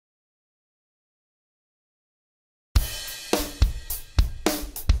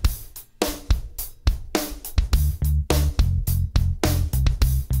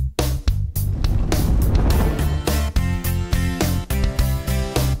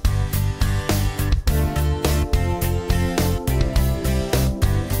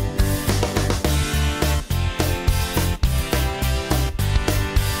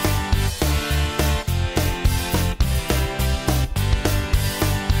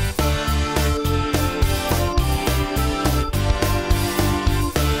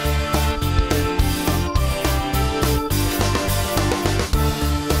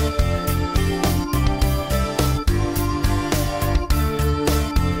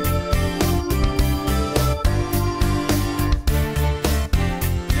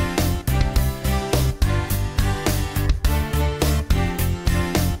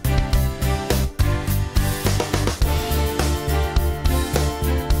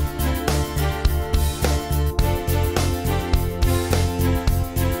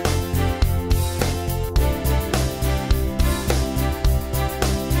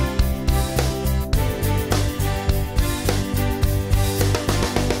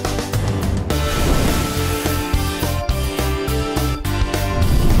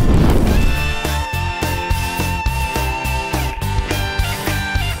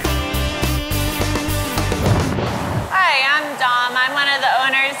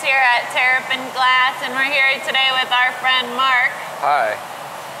here at GroovyGlass, and we're here today with our friend Mark. Hi.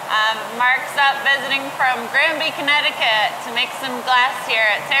 Mark's up visiting from Granby, Connecticut to make some glass here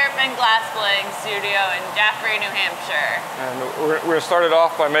at GroovyGlass Blowing Studio in Jaffrey, New Hampshire. And we're going to start it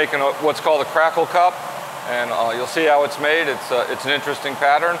off by making what's called a crackle cup, and you'll see how it's made. It's an interesting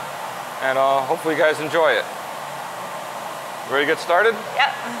pattern, and hopefully you guys enjoy it. Ready to get started?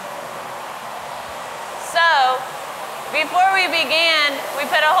 Yep. So, before we began, we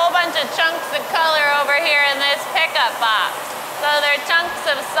put a whole bunch of chunks of color over here in this pickup box. So they're chunks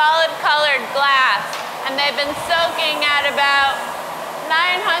of solid colored glass, and they've been soaking at about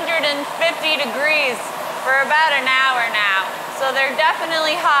 950 degrees for about an hour now. So they're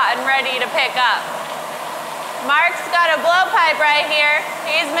definitely hot and ready to pick up. Mark's got a blowpipe right here.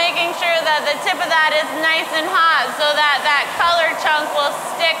 He's making sure that the tip of that is nice and hot so that that colored chunk will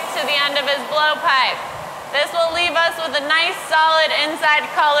stick to the end of his blowpipe. This will leave us with a nice solid inside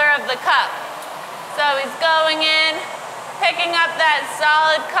color of the cup. So he's going in, picking up that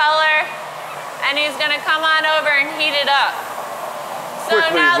solid color, and he's going to come on over and heat it up. So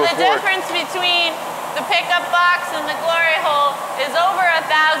now the difference between the pickup box and the glory hole is over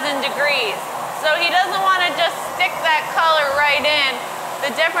 1,000 degrees. So he doesn't want to just stick that color right in.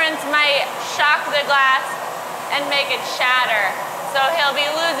 The difference might shock the glass and make it shatter. So he'll be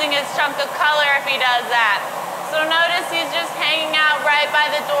losing his chunk of color if he does that. So notice he's just hanging out right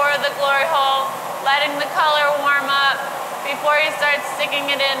by the door of the glory hole, letting the color warm up before he starts sticking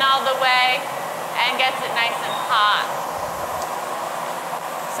it in all the way and gets it nice and hot.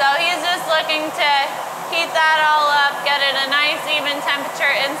 So he's just looking to heat that all up, get it a nice even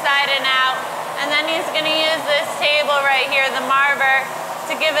temperature inside and out, and then he's going to use this table right here, the marver,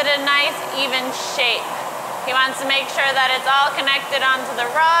 to give it a nice even shape. He wants to make sure that it's all connected onto the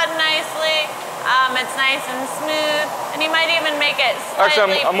rod nicely, it's nice and smooth, and he might even make it slightly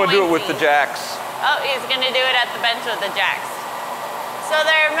Actually, I'm going to do it with the jacks. Oh, he's going to do it at the bench with the jacks. So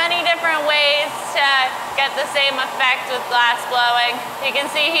there are many different ways to get the same effect with glass blowing. You can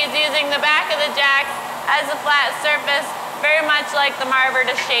see he's using the back of the jacks as a flat surface, very much like the marver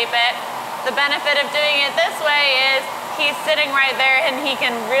to shape it. The benefit of doing it this way is he's sitting right there and he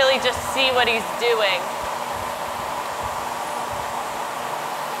can really just see what he's doing.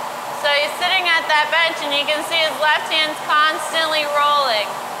 So he's sitting at that bench and you can see his left hand's constantly rolling.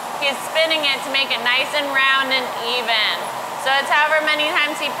 He's spinning it to make it nice and round and even. So it's however many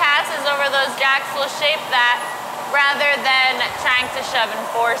times he passes over those jacks will shape that rather than trying to shove and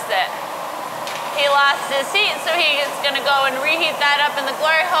force it. He lost his heat, so he's going to go and reheat that up in the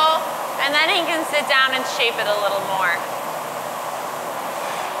glory hole, and then he can sit down and shape it a little more.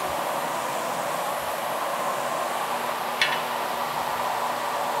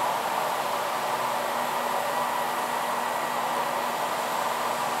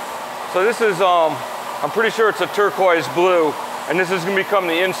 So this is, I'm pretty sure it's a turquoise blue, and this is going to become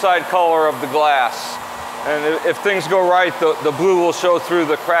the inside color of the glass. And if things go right, the blue will show through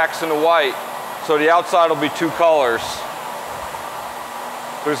the cracks in the white, so the outside will be two colors.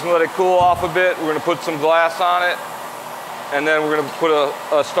 We're just going to let it cool off a bit. We're going to put some glass on it, and then we're going to put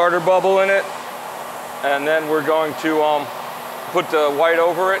a starter bubble in it, and then we're going to put the white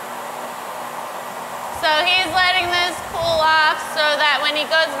over it. So he's letting this cool off so that when he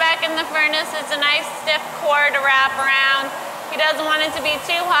goes back in the furnace, it's a nice stiff core to wrap around. He doesn't want it to be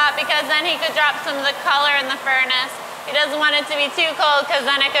too hot because then he could drop some of the color in the furnace. He doesn't want it to be too cold because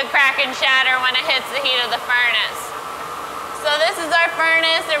then it could crack and shatter when it hits the heat of the furnace. So this is our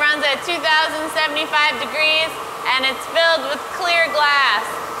furnace. It runs at 2075 degrees and it's filled with clear glass.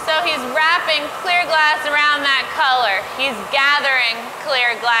 So he's wrapping clear glass around that color. He's gathering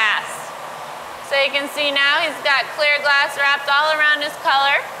clear glass. So you can see now he's got clear glass wrapped all around his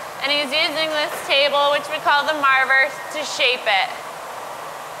color, and he's using this table, which we call the marver, to shape it.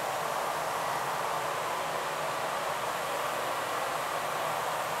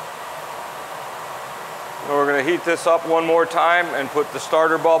 And we're going to heat this up one more time and put the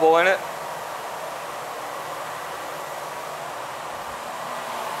starter bubble in it.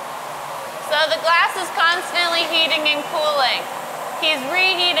 So the glass is constantly heating and cooling. He's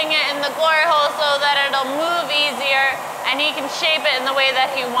reheating it in the glory hole so that it'll move easier and he can shape it in the way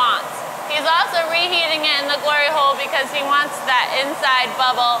that he wants. He's also reheating it in the glory hole because he wants that inside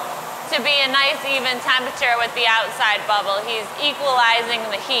bubble to be a nice even temperature with the outside bubble. He's equalizing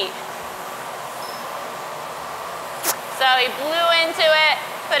the heat. So he blew into it,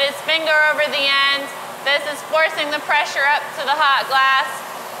 put his finger over the end. This is forcing the pressure up to the hot glass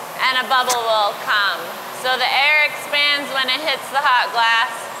and a bubble will come. So the air expands when it hits the hot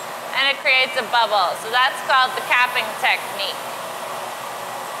glass and it creates a bubble. So that's called the capping technique.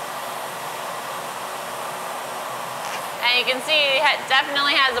 And you can see he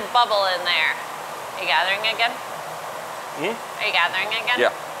definitely has a bubble in there. Are you gathering again? Hmm? Are you gathering again?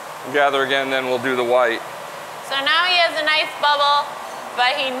 Yeah. Gather again, then we'll do the white. So now he has a nice bubble,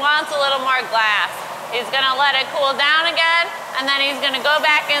 but he wants a little more glass. He's gonna let it cool down again, and then he's gonna go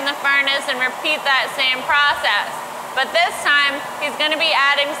back in the furnace and repeat that same process. But this time, he's gonna be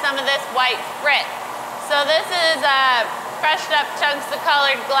adding some of this white frit. So this is crushed up chunks of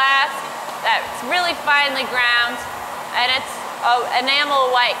colored glass that's really finely ground, and it's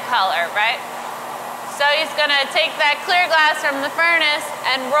enamel white color, right? So he's gonna take that clear glass from the furnace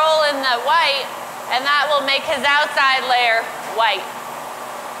and roll in the white, and that will make his outside layer white.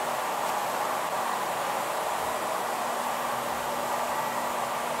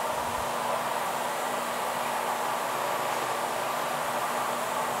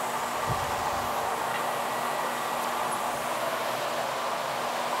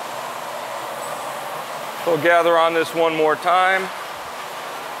 We'll gather on this one more time.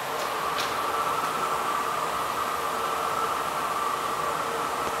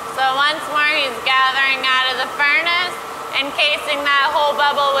 So once more he's gathering out of the furnace, encasing that whole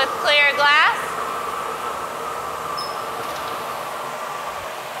bubble with clear glass.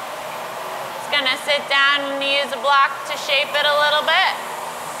 He's gonna sit down and use a block to shape it a little bit.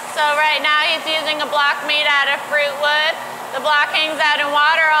 So right now he's using a block made out of fruit wood. The block hangs out in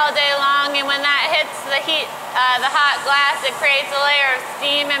water all day long, and when that hits the heat, the hot glass, it creates a layer of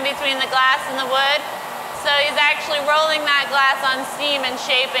steam in between the glass and the wood. So he's actually rolling that glass on steam and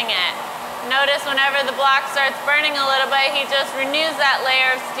shaping it. Notice whenever the block starts burning a little bit, he just renews that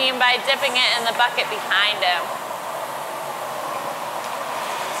layer of steam by dipping it in the bucket behind him.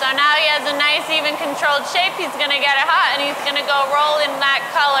 So now he has a nice, even controlled shape. He's gonna get it hot, and he's gonna go roll in that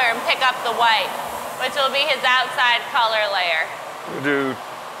color and pick up the white, which will be his outside color layer. We'll do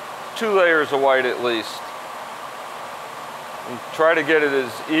 2 layers of white at least. And try to get it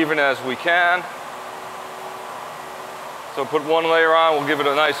as even as we can. So put 1 layer on, we'll give it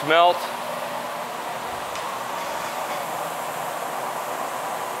a nice melt.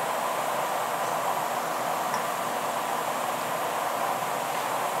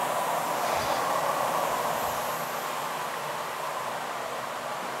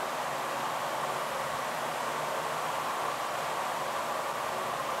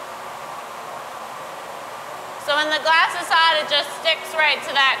 So when the glass is hot, it just sticks right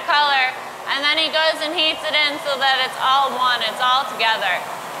to that color, and then he goes and heats it in so that it's all one, it's all together.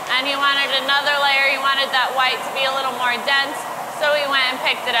 And he wanted another layer, he wanted that white to be a little more dense, so he went and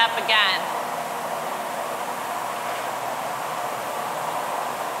picked it up again.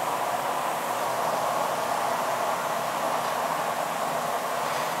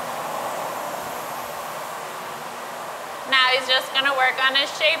 Now he's just gonna work on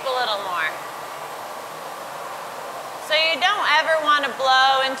his shape a little more. So you don't ever want to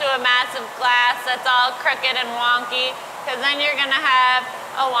blow into a massive glass that's all crooked and wonky, because then you're going to have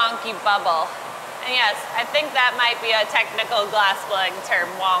a wonky bubble. And yes, I think that might be a technical glass blowing term,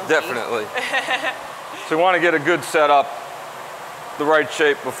 wonky. Definitely. So we want to get a good setup, the right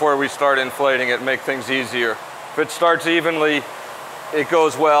shape before we start inflating it, make things easier. If it starts evenly, it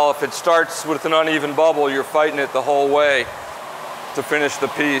goes well. If it starts with an uneven bubble, you're fighting it the whole way to finish the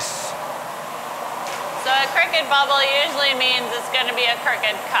piece. So a crooked bubble usually means it's going to be a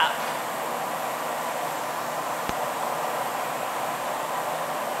crooked cup.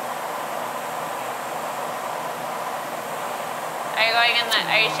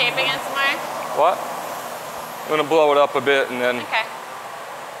 Are you shaping it some more? What? I'm going to blow it up a bit and then... Okay.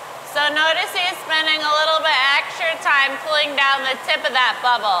 So notice he's spending a little bit extra time cooling down the tip of that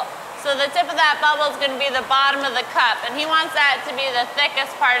bubble. So the tip of that bubble is going to be the bottom of the cup, and he wants that to be the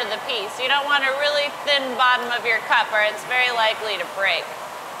thickest part of the piece. You don't want a really thin bottom of your cup or it's very likely to break.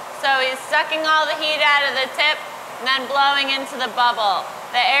 So he's sucking all the heat out of the tip and then blowing into the bubble.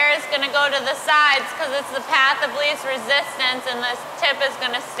 The air is going to go to the sides because it's the path of least resistance, and this tip is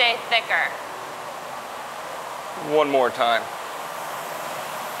going to stay thicker. One more time.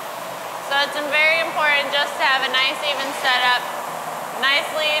 So it's very important just to have a nice even setup,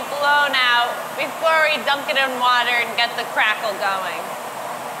 nicely blown out before we dunk it in water and get the crackle going.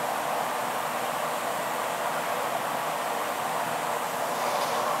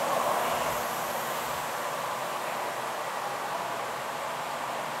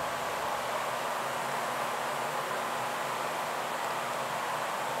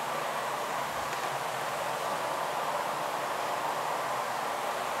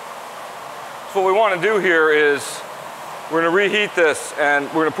 So what we want to do here is we're going to reheat this and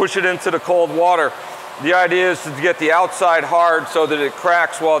we're going to push it into the cold water. The idea is to get the outside hard so that it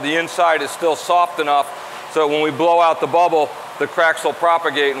cracks while the inside is still soft enough So when we blow out the bubble, the cracks will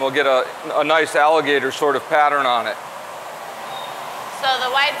propagate and we'll get a nice alligator sort of pattern on it. So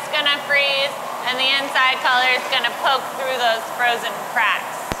the white's gonna freeze and the inside color is gonna poke through those frozen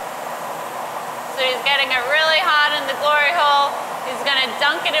cracks. So he's getting it really hot in the glory hole. He's gonna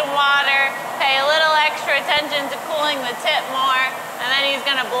dunk it in water, pay a little extra attention to cooling the tip more, and then he's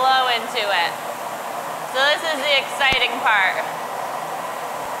gonna blow into it. So this is the exciting part.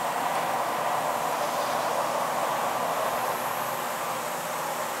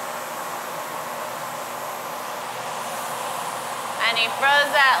 And he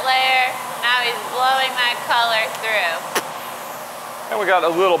froze that layer. Now he's blowing that color through. And we got a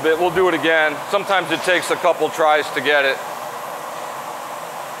little bit. We'll do it again. Sometimes it takes a couple tries to get it.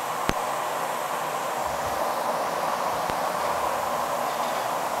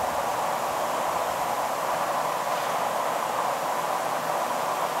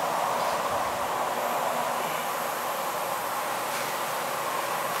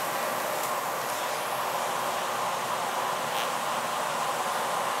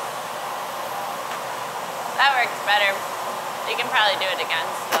 That works better. You can probably do it again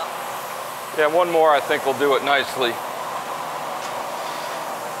still. Yeah, one more I think will do it nicely.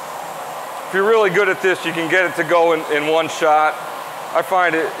 If you're really good at this, you can get it to go in one shot. I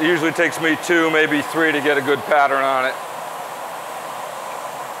find it usually takes me 2, maybe 3 to get a good pattern on it.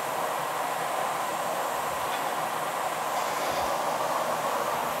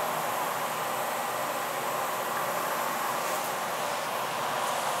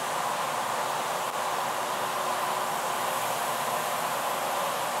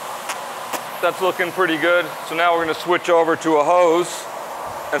 That's looking pretty good. So now we're going to switch over to a hose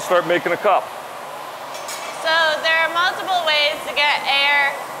and start making a cup. So there are multiple ways to get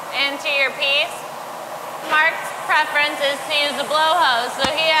air into your piece. Mark's preference is to use a blow hose, so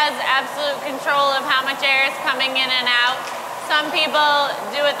he has absolute control of how much air is coming in and out. Some people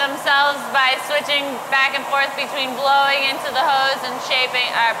do it themselves by switching back and forth between blowing into the hose and shaping,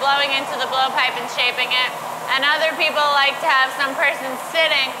 or blowing into the blowpipe and shaping it. And other people like to have some person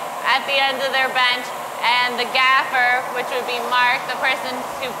sitting at the end of their bench, and the gaffer, which would be Mark, the person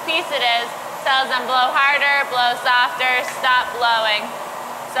whose piece it is, tells them blow harder, blow softer, stop blowing.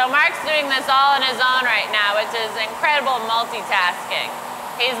 So Mark's doing this all on his own right now, which is incredible multitasking.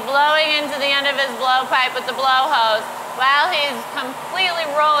 He's blowing into the end of his blowpipe with the blow hose while he's completely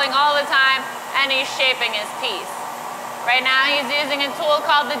rolling all the time, and he's shaping his piece. Right now he's using a tool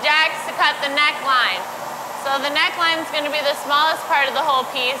called the jacks to cut the neckline. So the neckline is going to be the smallest part of the whole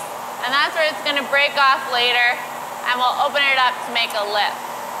piece, and that's where it's going to break off later, and we'll open it up to make a lip.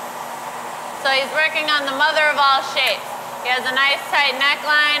 So he's working on the mother of all shapes. He has a nice tight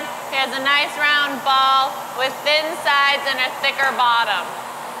neckline, he has a nice round ball with thin sides and a thicker bottom.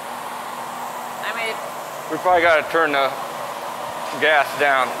 We probably got to turn the gas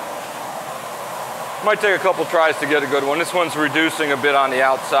down. Might take a couple tries to get a good one. This one's reducing a bit on the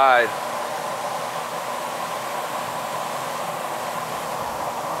outside.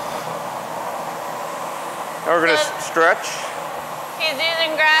 Now we're going to stretch. He's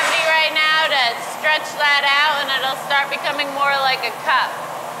using gravity right now to stretch that out, and it'll start becoming more like a cup.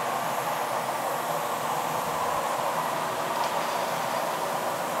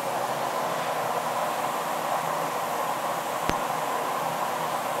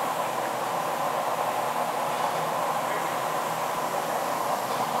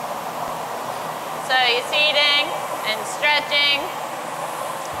 So he's heating and stretching.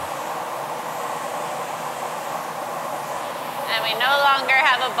 And we no longer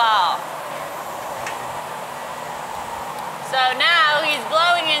have a ball. So now he's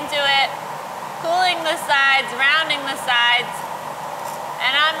blowing into it, cooling the sides, rounding the sides,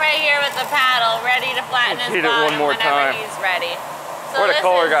 and I'm right here with the paddle, ready to flatten his bottom whenever he's ready. So what a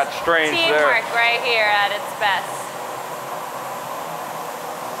color got strange there. Teamwork right here at its best.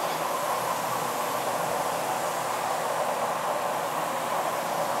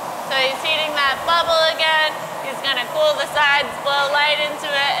 So he's heating that bubble again. He's going to cool the sides, blow light into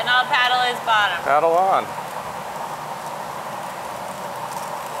it, and I'll paddle his bottom. Paddle on.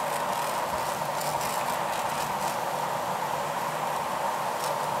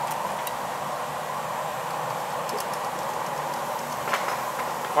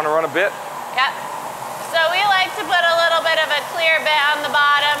 Want to run a bit? Yep. So we like to put a little bit of a clear bit on the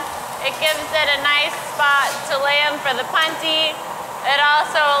bottom. It gives it a nice spot to land for the puntee. It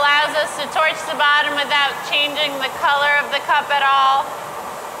also allows us to torch the bottom without changing the color of the cup at all.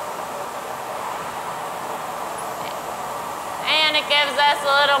 And it gives us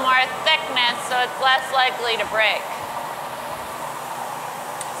a little more thickness, so it's less likely to break.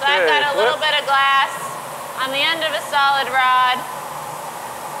 So I've got a little bit of glass. on the end of a solid rod,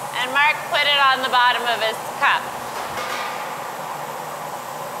 and Mark put it on the bottom of his cup.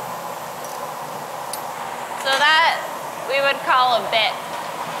 So that we would call a bit.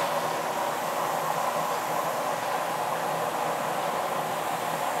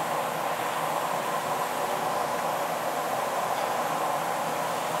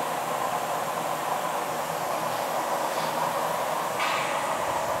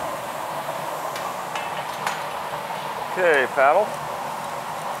 Okay, paddle.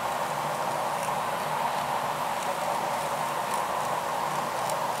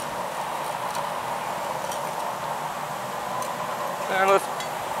 And let's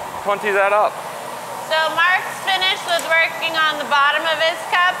punty that up. So Mark's finished with working on the bottom of his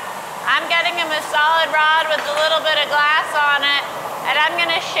cup. I'm getting him a solid rod with a little bit of glass on it, and I'm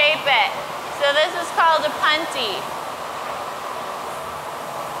gonna shape it. So this is called a punty.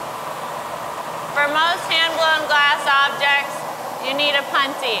 For most hand-blown glass objects, you need a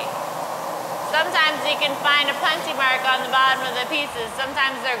punty. Sometimes you can find a punty mark on the bottom of the pieces.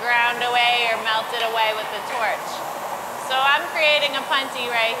 Sometimes they're ground away or melted away with the torch. So I'm creating a punty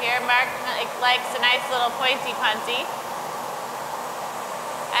right here. Mark likes a nice little pointy punty.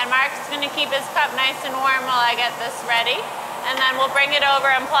 And Mark's gonna keep his cup nice and warm while I get this ready. And then we'll bring it over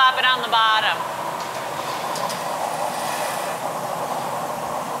and plop it on the bottom.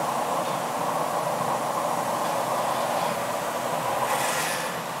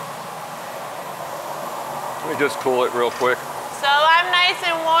 Let me just cool it real quick. So I'm nice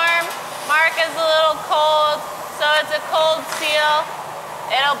and warm. Mark is a little cold, so it's a cold seal.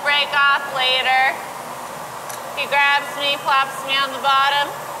 It'll break off later. He grabs me, plops me on the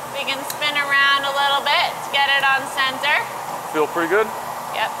bottom. We can spin around a little bit to get it on center. Feel pretty good?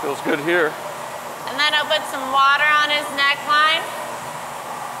 Yep. Feels good here. And then I'll put some water on his neckline.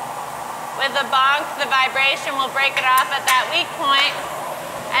 With the bonk, the vibration will break it off at that weak point.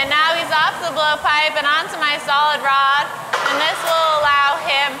 And now he's off the blowpipe and onto my solid rod, and this will allow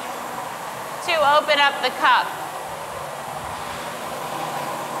him to open up the cup.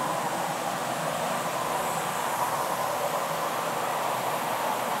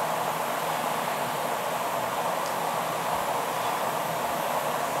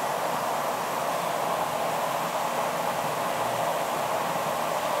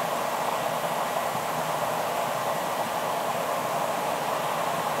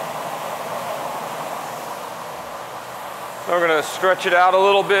 So we're going to stretch it out a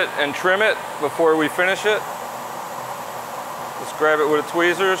little bit and trim it before we finish it. Just grab it with the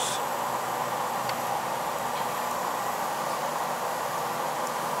tweezers.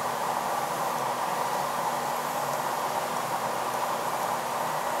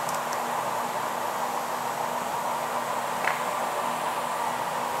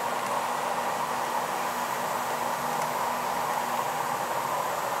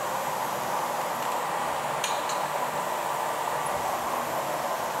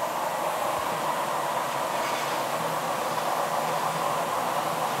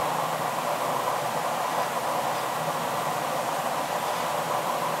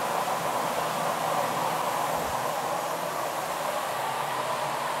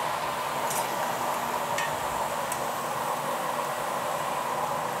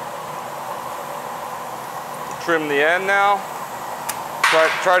 Trim the end now.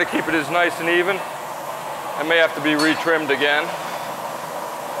 Try to keep it as nice and even. It may have to be retrimmed again.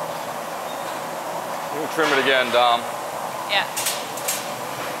 You can trim it again, Dom. Yeah.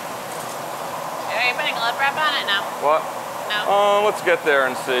 Are you putting a lip wrap on it now? What? No. Let's get there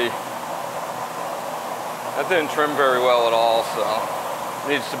and see. That didn't trim very well at all, so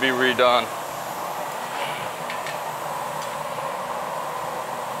it needs to be redone.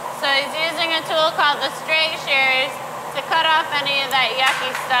 So he's using a tool called the straight shears to cut off any of that yucky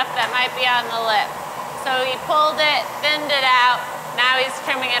stuff that might be on the lip. So he pulled it, thinned it out, now he's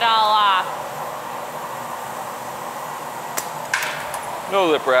trimming it all off. No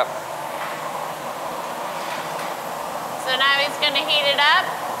lip wrap. So now he's going to heat it up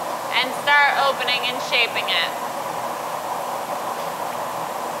and start opening and shaping it.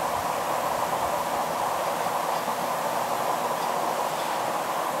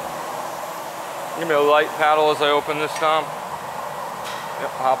 Give me a light paddle as I open this, Tom.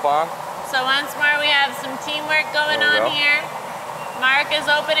 Yep, hop on. So once more we have some teamwork going on here. Mark is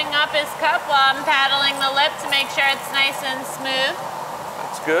opening up his cup while I'm paddling the lip to make sure it's nice and smooth.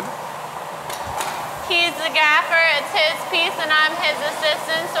 That's good. He's the gaffer, it's his piece and I'm his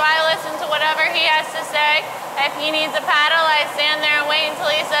assistant, so I listen to whatever he has to say. If he needs a paddle, I stand there and wait until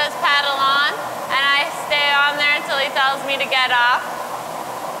he says paddle on, and I stay on there until he tells me to get off.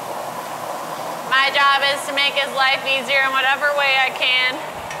 My my job is to make his life easier in whatever way I can.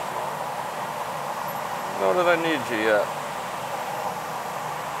 Know that I need you yet.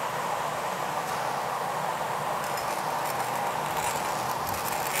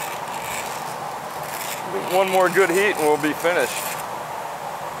 One more good heat and we'll be finished.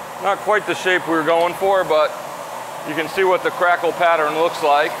 Not quite the shape we were going for, but you can see what the crackle pattern looks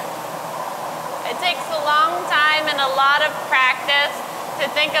like. It takes a long time and a lot of practice to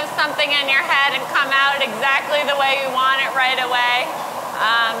think of something in your head and come out exactly the way you want it right away.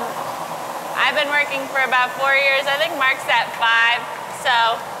 I've been working for about 4 years. I think Mark's at 5. So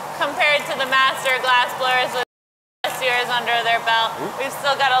compared to the master glass blowers with years under their belt, we've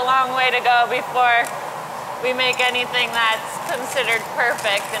still got a long way to go before we make anything that's considered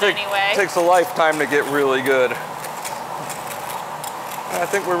perfect in any way. It takes a lifetime to get really good. I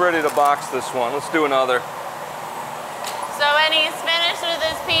think we're ready to box this one. Let's do another. So when he's finished with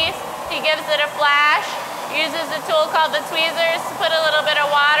his piece, he gives it a flash, uses a tool called the tweezers to put a little bit of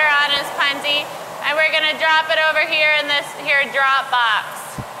water on his punty, and we're gonna drop it over here in this drop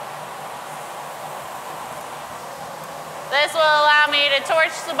box. This will allow me to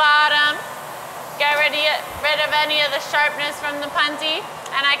torch the bottom, get rid of any of the sharpness from the punty,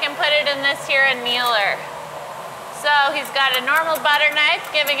 and I can put it in this here annealer. So he's got a normal butter knife,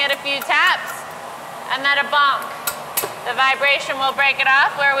 giving it a few taps, and then a bonk. The vibration will break it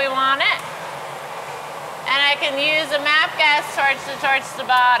off where we want it. And I can use a MAP gas torch to torch the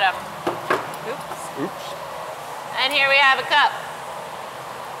bottom. Oops. Oops. And here we have a cup.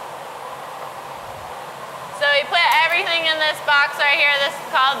 So we put everything in this box right here. This is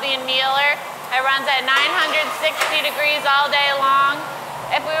called the annealer. It runs at 960 degrees all day long.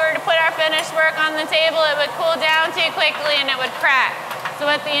 If we were to put our finished work on the table, it would cool down too quickly and it would crack. So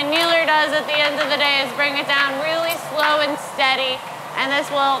what the annealer does at the end of the day is bring it down really slow and steady, and this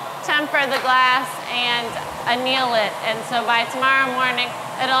will temper the glass and anneal it. And so by tomorrow morning,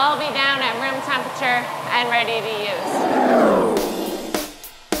 it'll all be down at room temperature and ready to use.